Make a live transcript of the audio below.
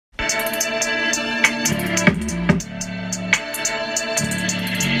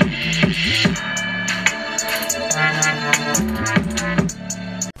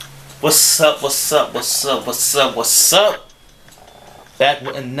What's up, what's up, what's up, what's up, what's up? Back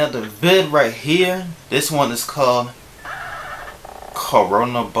with another vid right here. This one is called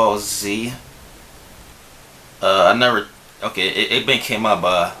CoronaBALL Z. It been came out,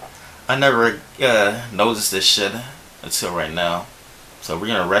 but I never noticed this shit until right now. So we're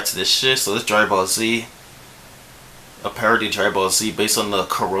gonna react to this shit. So this Dragon Ball Z, a parody of Dragon Ball Z based on the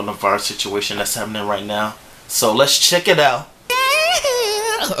coronavirus situation that's happening right now. So let's check it out.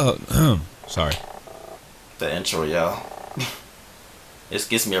 Sorry. The intro, y'all. It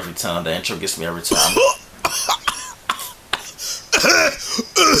gets me every time. The intro gets me every time.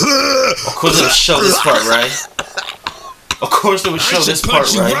 Of course it would show this part, right? Of course it would show this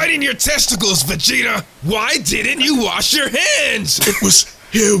part, right? Right in your testicles, Vegeta. Why didn't you wash your hands? It was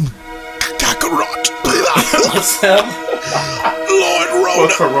him, Kakarot. What's him? Lord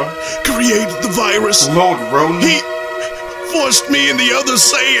Rona created the virus. Lord Rona? He forced me and the other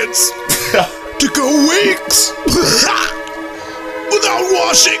Saiyans to go weeks without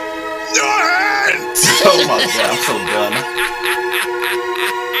washing your hands. Oh my god, I'm so done.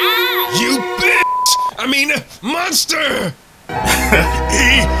 You bitch! I mean, monster!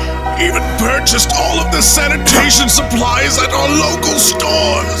 He even purchased all of the sanitation supplies at our local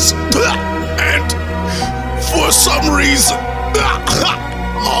stores. And for some reason,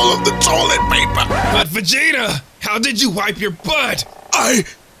 all of the toilet paper. But Vegeta, how did you wipe your butt? I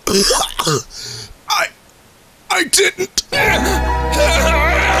didn't.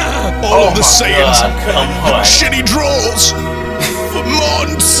 All of the Saiyans shitty draws for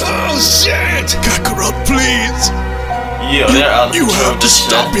months. Oh shit! Kakarot, please. Yeah, they're out of You control have to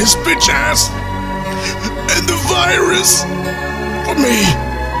stop his bitch ass and the virus for me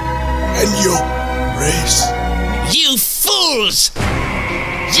and your race. You fools!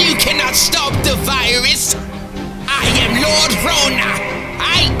 You cannot stop the virus! I am Lord Rona!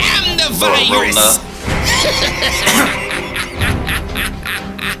 I am the virus!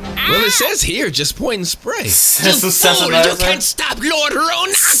 Well, it says here, just point and spray. You fool! You can't stop Lord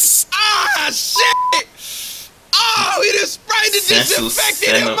Rona! Ah, shit! Oh, it is sprayed and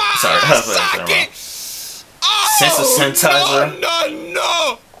disinfected in my socket! Sensu sanitizer.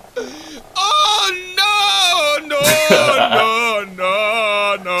 No! Oh, no!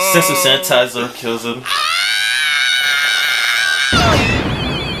 Sensu sanitizer kills him.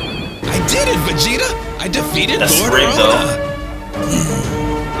 I did it, Vegeta! I defeated Lord Rona.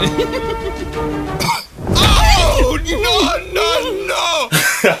 Oh, no!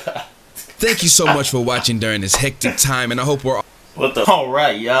 Thank you so much for watching during this hectic time, and I hope we're all... What the?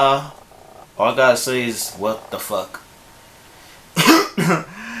 Alright, y'all. All I gotta say is, what the fuck?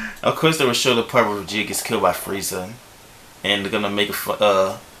 Of course, they will show the part where Vegeta gets killed by Frieza, and they're gonna make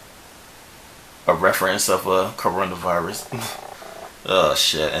a reference of a coronavirus. Oh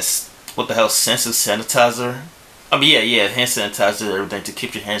shit! And what the hell? Sensu sanitizer? I mean, yeah, hand sanitizer and everything to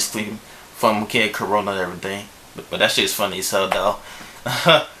keep your hands clean from corona and everything. But that shit is funny as hell, though.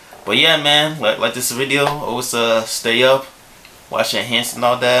 But yeah, man, like this video. Always stay up, wash your hands and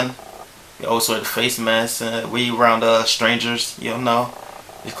all that. You always wear the face mask when you around strangers. You don't know.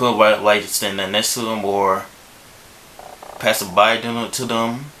 It's cool, like standing next to them or passing by to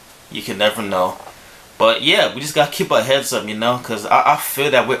them. You can never know. But yeah, we just gotta keep our heads up, you know, cause I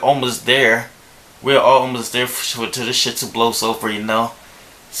feel that we're almost there. We're almost there for this shit to blow over, you know.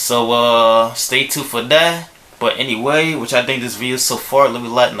 So stay tuned for that. But anyway, which I think this video so far, leave a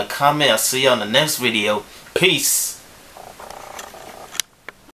like in the comment. I'll see you on the next video. Peace.